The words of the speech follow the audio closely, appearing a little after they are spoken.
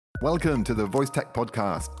Welcome to the Voice Tech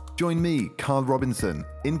Podcast. Join me, Carl Robinson,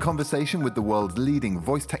 in conversation with the world's leading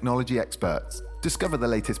voice technology experts. Discover the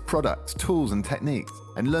latest products, tools, and techniques,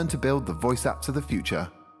 and learn to build the voice apps of the future.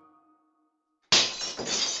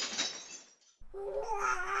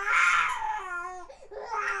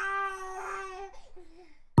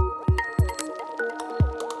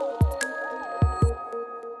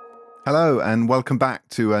 Hello, and welcome back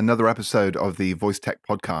to another episode of the Voice Tech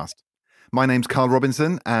Podcast. My name's Carl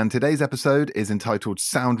Robinson, and today's episode is entitled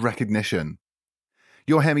Sound Recognition.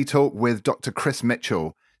 You'll hear me talk with Dr. Chris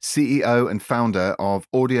Mitchell, CEO and founder of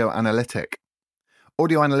Analytic.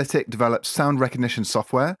 Analytic develops sound recognition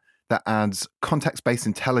software that adds context-based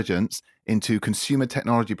intelligence into consumer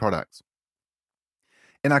technology products.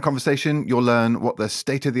 In our conversation, you'll learn what the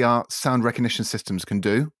state-of-the-art sound recognition systems can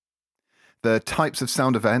do, the types of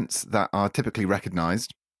sound events that are typically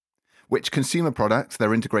recognized, which consumer products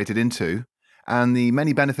they're integrated into, and the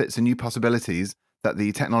many benefits and new possibilities that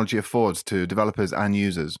the technology affords to developers and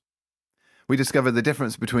users. We discover the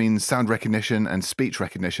difference between sound recognition and speech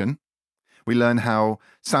recognition. We learn how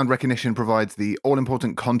sound recognition provides the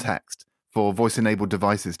all-important context for voice-enabled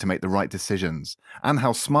devices to make the right decisions, and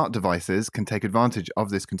how smart devices can take advantage of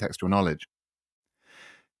this contextual knowledge.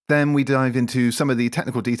 Then we dive into some of the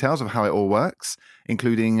technical details of how it all works,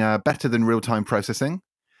 including better than real-time processing,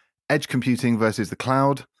 edge computing versus the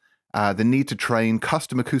cloud, the need to train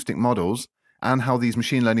custom acoustic models, and how these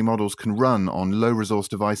machine learning models can run on low-resource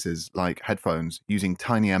devices like headphones using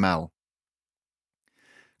TinyML.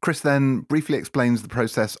 Chris then briefly explains the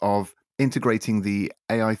process of integrating the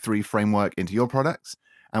AI3 framework into your products,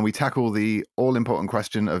 and we tackle the all-important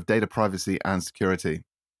question of data privacy and security.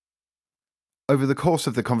 Over the course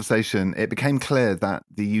of the conversation, it became clear that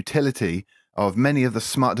the utility of many of the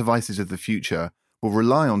smart devices of the future will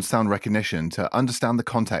rely on sound recognition to understand the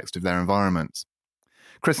context of their environments.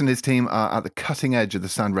 Chris and his team are at the cutting edge of the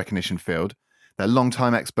sound recognition field. They're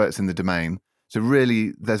long-time experts in the domain, so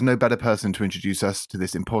really there's no better person to introduce us to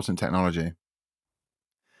this important technology.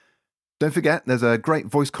 Don't forget, there's a great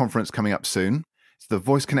voice conference coming up soon. It's the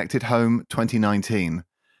Voice Connected Home 2019.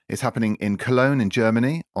 It's happening in Cologne in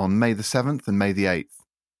Germany on May the 7th and May the 8th.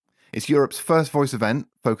 It's Europe's first voice event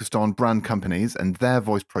focused on brand companies and their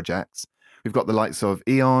voice projects. We've got the likes of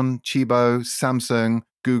Eon, Chibo, Samsung,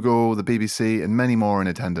 Google, the BBC, and many more in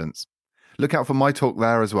attendance. Look out for my talk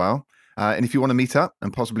there as well. And if you want to meet up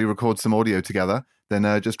and possibly record some audio together,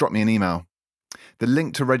 then just drop me an email. The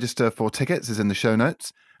link to register for tickets is in the show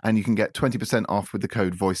notes, and you can get 20% off with the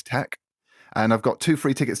code VoiceTech. And I've got 2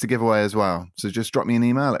 free tickets to give away as well. So just drop me an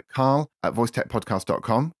email at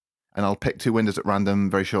carl@voicetechpodcast.com, and I'll pick 2 winners at random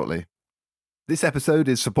very shortly. This episode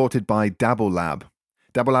is supported by Dabble Lab.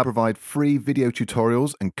 Dabble Lab provide free video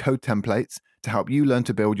tutorials and code templates to help you learn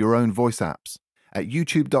to build your own voice apps. At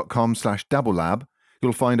youtube.com/dabblelab,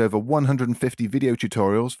 you'll find over 150 video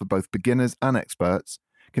tutorials for both beginners and experts,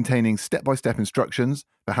 containing step-by-step instructions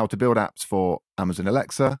for how to build apps for Amazon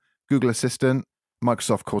Alexa, Google Assistant,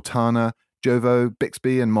 Microsoft Cortana, Jovo,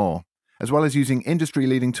 Bixby, and more, as well as using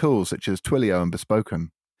industry-leading tools such as Twilio and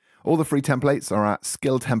Bespoken. All the free templates are at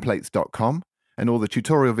skilltemplates.com, and all the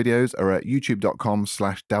tutorial videos are at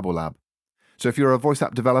youtube.com/dabblelab. So if you're a voice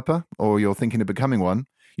app developer or you're thinking of becoming one,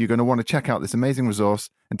 you're going to want to check out this amazing resource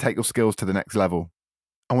and take your skills to the next level.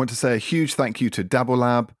 I want to say a huge thank you to Dabble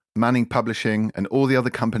Lab, Manning Publishing, and all the other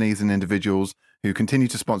companies and individuals who continue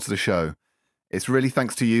to sponsor the show. It's really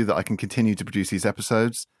thanks to you that I can continue to produce these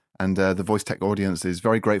episodes, and the Voice Tech audience is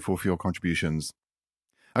very grateful for your contributions.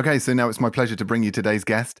 Okay, so now it's my pleasure to bring you today's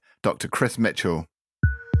guest, Dr. Chris Mitchell.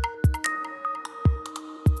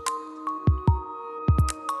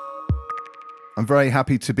 I'm very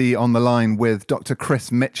happy to be on the line with Dr. Chris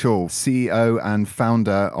Mitchell, CEO and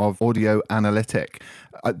founder of Analytic,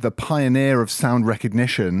 the pioneer of sound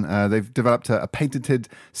recognition. They've developed a patented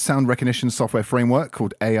sound recognition software framework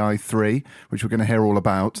called AI3, which we're going to hear all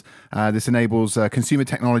about. This enables consumer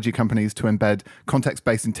technology companies to embed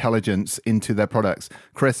context-based intelligence into their products.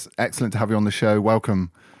 Chris, excellent to have you on the show.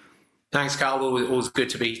 Welcome. Thanks, Carl. Always good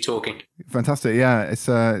to be talking. Fantastic. Yeah, it's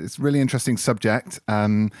a really interesting subject.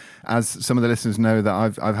 As some of the listeners know,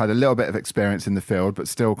 that I've had a little bit of experience in the field, but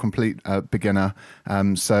still complete beginner.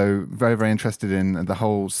 So very, very interested in the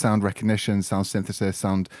whole sound recognition, sound synthesis,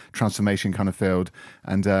 sound transformation kind of field.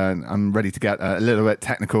 And I'm ready to get a little bit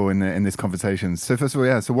technical in this conversation. So first of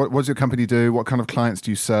all, So what does your company do? What kind of clients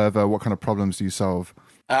do you serve? What kind of problems do you solve?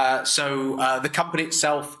 So the company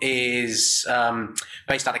itself is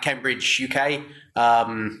based out of Cambridge, UK,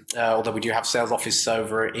 although we do have sales office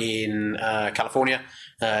over in California,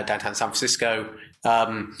 downtown San Francisco.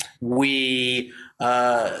 We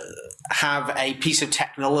have a piece of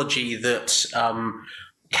technology that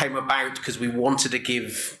came about because we wanted to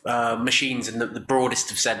give machines, in the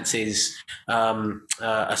broadest of senses,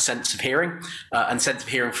 a sense of hearing. And sense of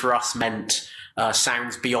hearing for us meant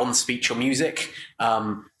sounds beyond speech or music.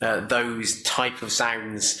 Those type of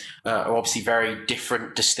sounds are obviously very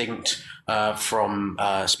different, distinct from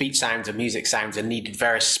speech sounds and music sounds, and needed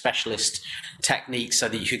various specialist techniques so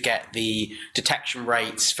that you could get the detection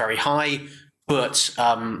rates very high. But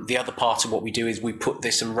the other part of what we do is we put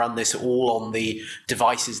this and run this all on the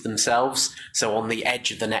devices themselves, so on the edge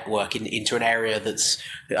of the network into an area that's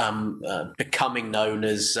becoming known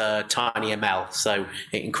as tiny ML, so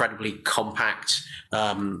incredibly compact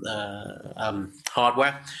hardware.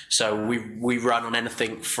 So we run on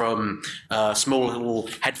anything from small little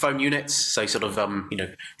headphone units, so sort of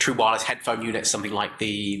true wireless headphone units, something like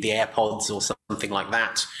the AirPods or something like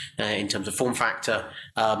that in terms of form factor,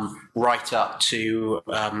 right up to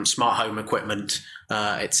smart home equipment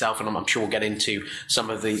itself. And I'm sure we'll get into some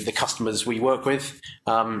of the customers we work with.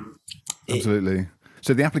 Absolutely.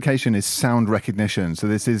 So the application is sound recognition. So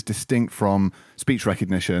this is distinct from speech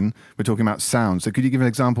recognition. We're talking about sound. So could you give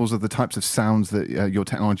examples of the types of sounds that your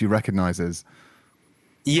technology recognizes?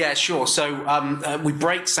 Yeah, sure. So we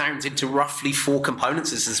break sounds into roughly 4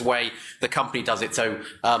 components. This is the way the company does it. So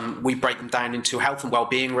we break them down into health and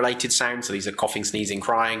well-being related sounds. So these are coughing, sneezing,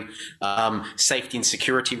 crying. Safety and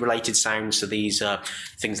security related sounds. So these are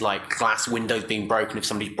things like glass windows being broken if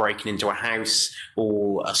somebody's breaking into a house,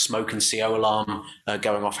 or a smoke and CO alarm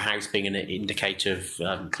going off a house being an indicator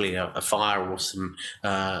of clearly a fire or some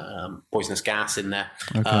poisonous gas in there.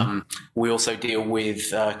 Okay. We also deal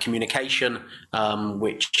with communication,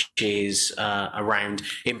 which is around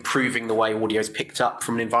improving the way audio is picked up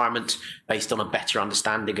from an environment based on a better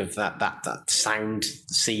understanding of that sound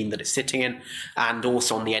scene that it's sitting in, and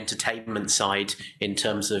also on the entertainment side in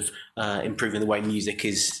terms of improving the way music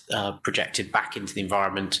is projected back into the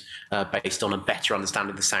environment based on a better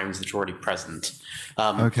understanding of the sounds that are already present.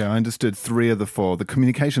 Okay, I understood 3 of the 4. The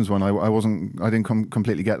communications one, I didn't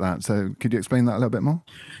completely get that. So could you explain that a little bit more?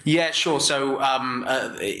 Yeah, sure. So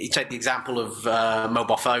you take the example of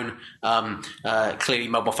mobile phone. Clearly,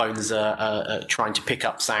 mobile phones are trying to pick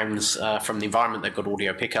up sounds from the environment. They've got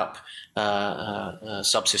audio pickup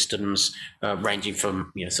subsystems ranging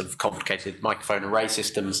from sort of complicated microphone array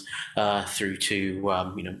systems through to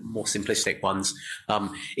more simplistic ones.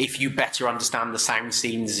 If you better understand the sound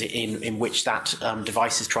scenes in which that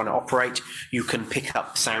device is trying to operate, you can pick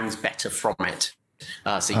up sounds better from it.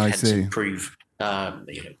 So you tend to improve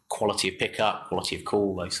quality of pickup, quality of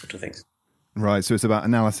call, those sort of things. Right. So it's about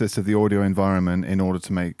analysis of the audio environment in order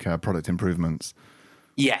to make product improvements.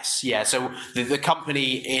 Yes, yeah. So the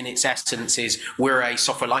company, in its essence, is we're a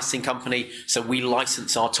software licensing company. So we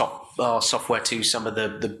license our software to some of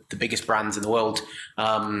the biggest brands in the world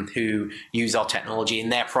who use our technology in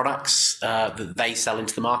their products that they sell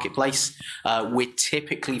into the marketplace. We're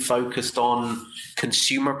typically focused on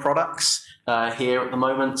consumer products here at the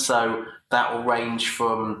moment. So that will range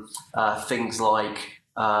from things like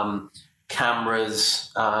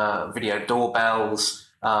cameras, video doorbells,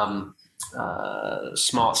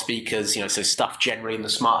 smart speakers, so stuff generally in the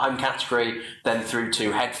smart home category, then through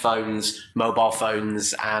to headphones, mobile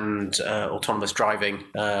phones, and autonomous driving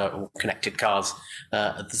or connected cars,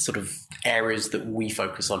 the sort of areas that we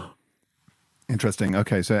focus on. Interesting.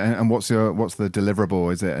 Okay, so and what's the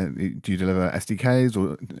deliverable? Is it do you deliver SDKs,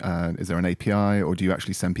 or is there an API, or do you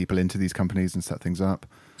actually send people into these companies and set things up?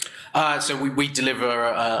 So we deliver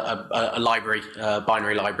a library,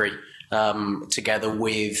 binary library, together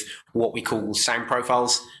with what we call sound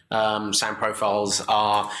profiles. Sound profiles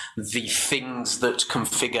are the things that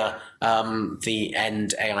configure the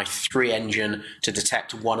End AI3 engine to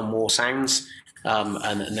detect one or more sounds.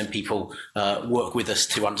 And then people work with us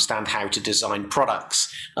to understand how to design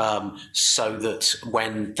products so that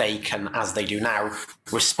when they can, as they do now,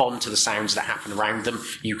 respond to the sounds that happen around them,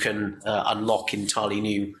 you can unlock entirely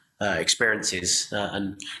new experiences.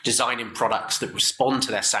 And designing products that respond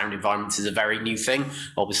to their sound environments is a very new thing.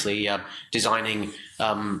 Obviously, designing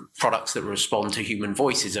products that respond to human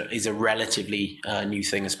voice is a relatively new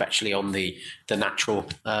thing, especially on the natural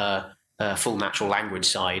full natural language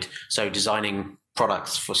side. So designing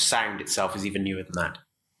products for sound itself is even newer than that.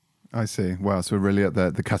 I see. Wow. So we're really at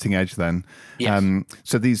the cutting edge then. Yes.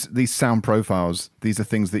 So these sound profiles, these are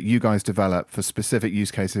things that you guys develop for specific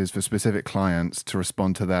use cases, for specific clients to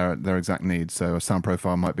respond to their exact needs. So a sound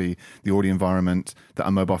profile might be the audio environment that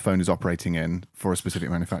a mobile phone is operating in for a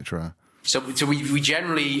specific manufacturer. So we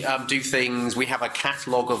generally do things. We have a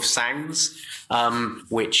catalogue of sounds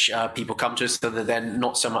which people come to us, so that they're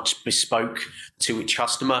not so much bespoke to each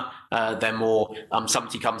customer. They're more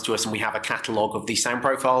somebody comes to us and we have a catalogue of these sound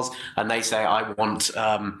profiles, and they say, I want,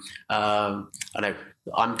 I know,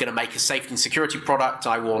 I'm going to make a safety and security product.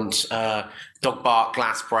 I want dog bark,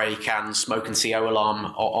 glass break, and smoke and CO alarm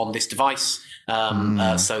on this device.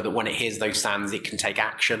 So that when it hears those sounds, it can take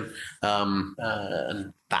action, and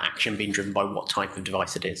that action being driven by what type of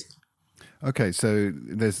device it is. Okay, so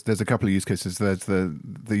there's a couple of use cases. There's the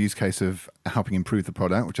use case of helping improve the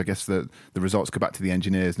product, which I guess the results go back to the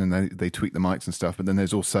engineers and then they tweak the mics and stuff. But then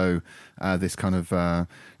there's also this kind of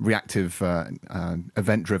reactive,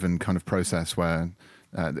 event-driven kind of process where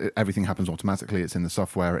everything happens automatically. It's in the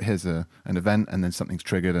software. It hears an event, and then something's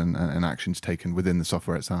triggered and action's taken within the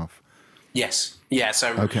software itself. Yes. Yeah.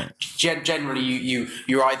 So generally,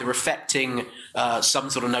 you're either affecting some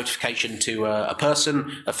sort of notification to a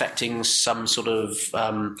person, affecting some sort of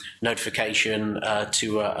notification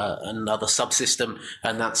to another subsystem,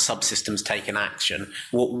 and that subsystem's taken action.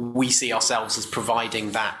 What we see ourselves as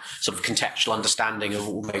providing that sort of contextual understanding of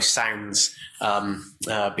all those sounds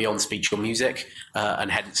beyond speech or music,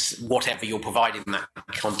 and hence whatever you're providing that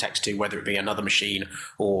context to, whether it be another machine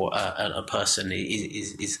or a person,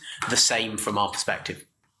 is the same from our perspective.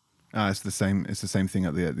 It's the same. It's the same thing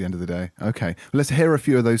at the end of the day. Okay, well, let's hear a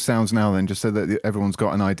few of those sounds now, then, just so that everyone's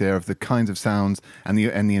got an idea of the kinds of sounds and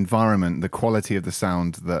the environment, the quality of the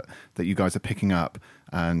sound that you guys are picking up,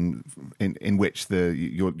 and in which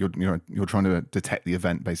you're trying to detect the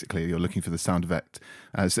event. Basically, you're looking for the sound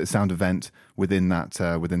event within that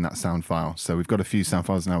sound file. So we've got a few sound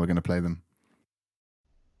files now. We're going to play them.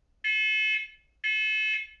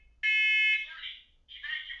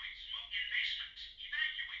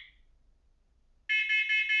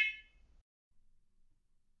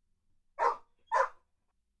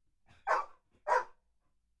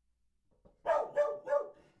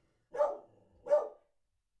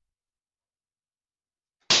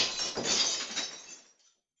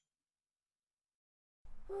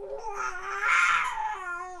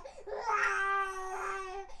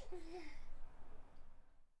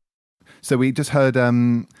 So we just heard,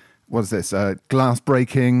 what's this? Glass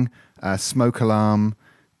breaking, smoke alarm,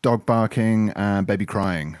 dog barking, and baby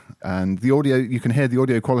crying. And the audio, you can hear the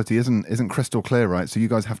audio quality isn't crystal clear, right? So you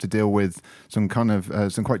guys have to deal with some kind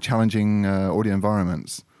of some quite challenging audio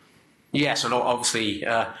environments. Yes, and obviously,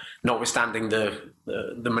 notwithstanding the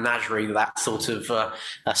menagerie that sort of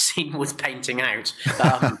scene was painting out,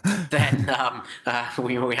 then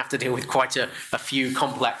we have to deal with quite a few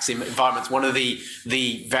complex environments. One of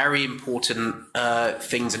the very important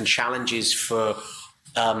things and challenges for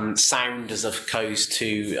sound as opposed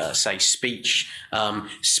to say speech.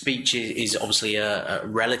 Speech is obviously a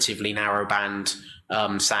relatively narrow band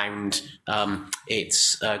sound.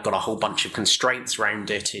 It's got a whole bunch of constraints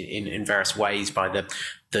around it in various ways by the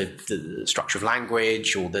structure of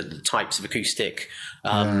language or the types of acoustic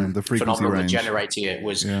the phenomenon range. That generating it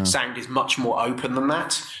was. Sound is much more open than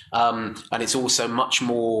that, and it's also much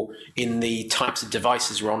more in the types of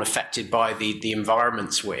devices we're on affected by the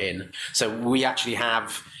environments we're in. So we actually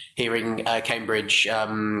have here in Cambridge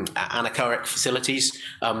anechoic facilities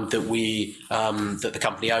that the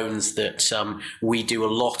company owns, that we do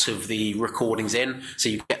a lot of the recordings in. So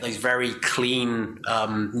you get those very clean,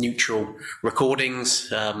 neutral recordings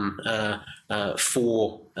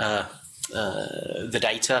for the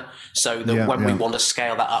data, so that when we want to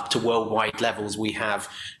scale that up to worldwide levels, we have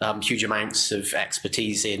huge amounts of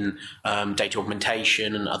expertise in data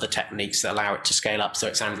augmentation and other techniques that allow it to scale up, so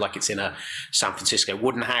it sounds like it's in a San Francisco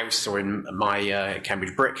wooden house or in my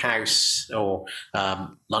Cambridge brick house or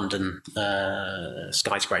London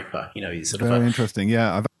skyscraper. Sort very interesting.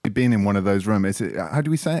 Yeah, I've actually been in one of those rooms. Is it, how do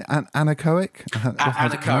we say it? Anechoic?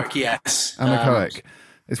 Anechoic, yes. Anechoic.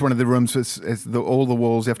 It's one of the rooms. All the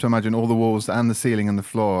walls. You have to imagine all the walls and the ceiling and the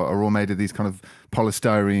floor are all made of these kind of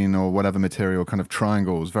polystyrene or whatever material, kind of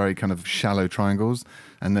triangles, very kind of shallow triangles.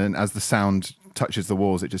 And then as the sound touches the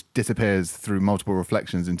walls, it just disappears through multiple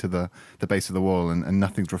reflections into the base of the wall, and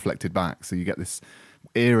nothing's reflected back. So you get this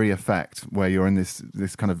eerie effect where you're in this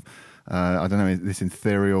kind of I don't know, this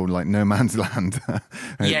ethereal, like no man's land.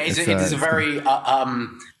 It is a very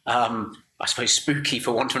I suppose spooky,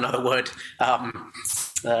 for want of another word,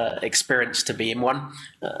 experience to be in one.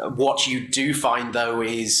 What you do find, though,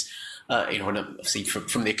 is, and obviously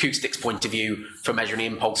from the acoustics point of view, for measuring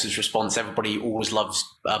impulses response, everybody always loves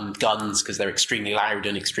guns because they're extremely loud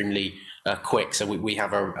and extremely quick. So we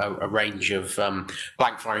have a range of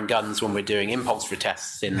blank firing guns when we're doing impulse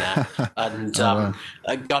tests in there, and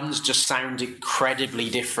guns just sound incredibly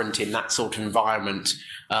different in that sort of environment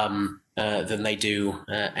than they do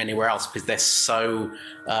anywhere else, because they're so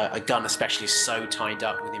a gun especially is so tied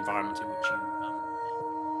up with the environment in which you.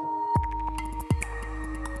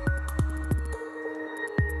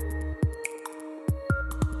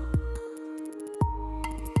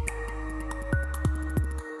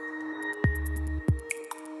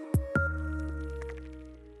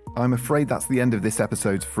 I'm afraid that's the end of this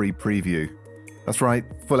episode's free preview. That's right,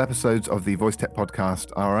 full episodes of the Voice Tech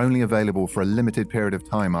podcast are only available for a limited period of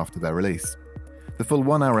time after their release. The full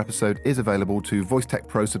 1-hour episode is available to Voice Tech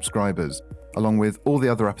Pro subscribers, along with all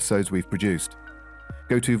the other episodes we've produced.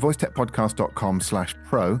 Go to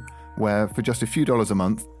voicetechpodcast.com/pro, where for just a few dollars a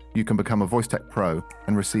month, you can become a Voice Tech Pro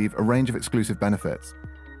and receive a range of exclusive benefits.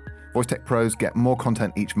 Voice Tech Pros get more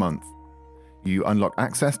content each month. You unlock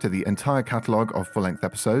access to the entire catalogue of full-length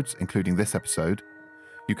episodes, including this episode.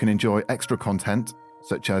 You can enjoy extra content,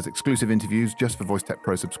 such as exclusive interviews just for Voice Tech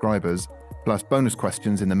Pro subscribers, plus bonus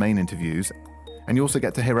questions in the main interviews. And you also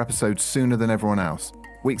get to hear episodes sooner than everyone else,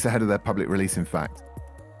 weeks ahead of their public release, in fact.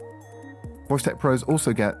 Voice Tech Pros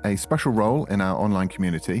also get a special role in our online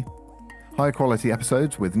community, higher quality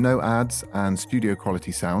episodes with no ads and studio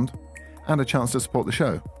quality sound, and a chance to support the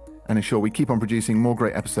show, and ensure we keep on producing more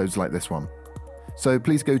great episodes like this one. So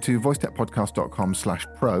please go to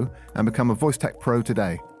voicetechpodcast.com/pro and become a Voice Tech Pro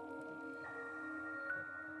today.